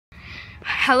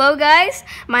Hello guys,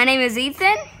 my name is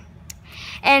Ethan,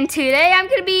 and today I'm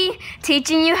going to be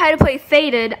teaching you how to play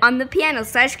Faded on the piano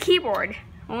 / keyboard.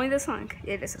 Only the song.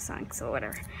 It is a song, so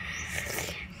whatever.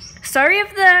 Sorry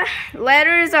if the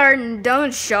letters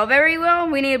don't show very well.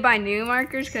 We need to buy new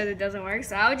markers because it doesn't work.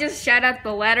 So I'll just shout out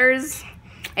the letters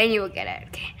and you will get it.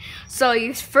 Okay. So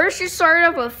you start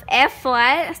off with F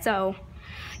flat. So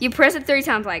you press it 3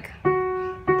 times like.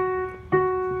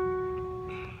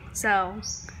 So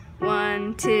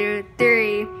 1, 2,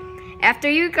 3. After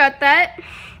you got that,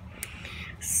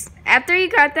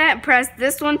 press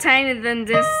this 1 time and then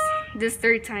this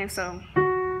 3 times. So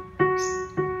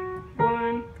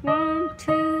 1,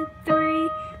 2, 3.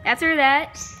 After you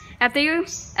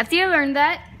learn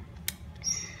that,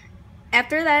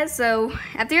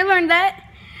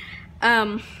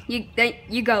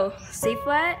 you go C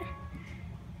flat,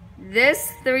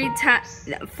 this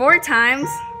 4 times,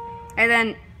 and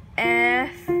then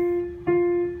F.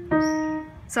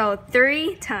 So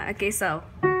 3 times. Okay, so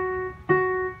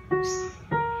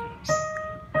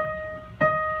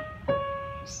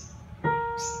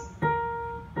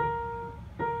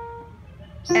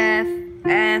F,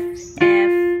 F,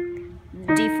 F,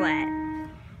 D flat.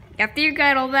 After you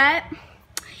got all that,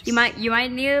 you might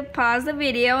need to pause the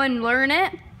video and learn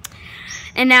it.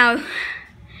 And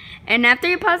after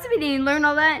you pause the video and learn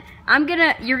all that,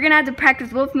 you're gonna have to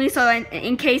practice with me, so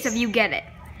in case if you get it.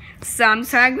 So I'm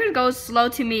gonna go slow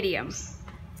to medium.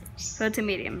 Slow to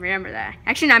medium. Remember that.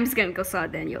 Actually, no, I'm just gonna go slow.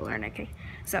 Then you'll learn. Okay.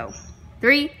 So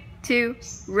 3, 2,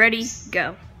 ready,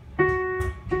 go.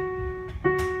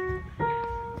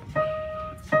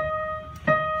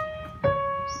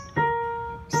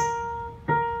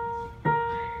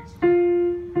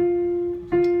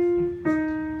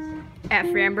 F,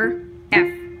 remember?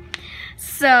 F.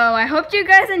 So, I hope you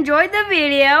guys enjoyed the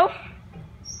video.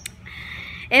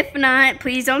 If not,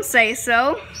 please don't say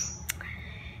so.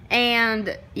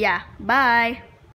 And, yeah, bye.